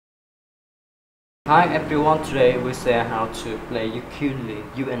Hi everyone, today we see how to play Ukulele,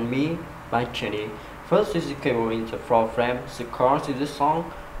 You and Me by JENNIE. First is the keyboard in the floor frame. The chords in the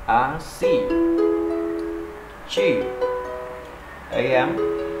song are C, G, AM,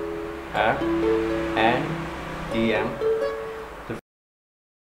 F, and DM. The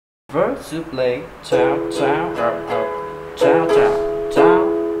verse to play down, down, up, down, down, down,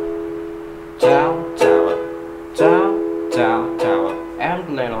 down, down, up, down, down, down, up, and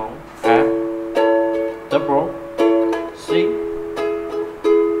play on F, double, C,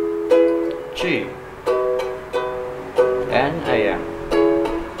 G, and AM.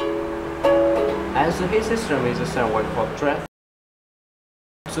 As the hit system is the same way for track,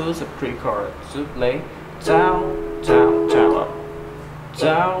 choose the pre-chord to play down, down, down, up,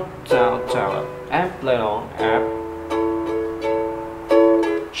 down, down, down, up, and play on F,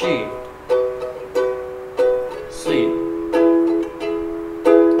 G, C,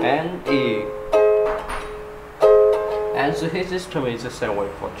 and E. And the hit system is the same way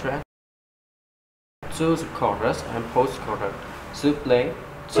for track. Choose the chorus and post-chorus to play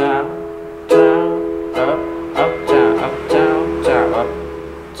down, down, up, up, down, up, down, down, up,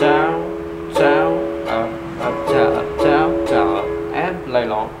 down, down, up, down, up, down, down, up, and play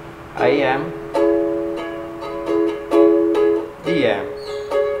long AM, DM,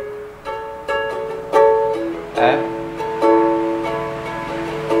 F,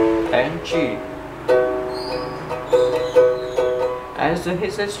 and G. And the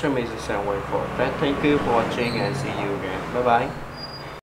hit system is the same way for that. Thank you for watching and see you again. Bye bye.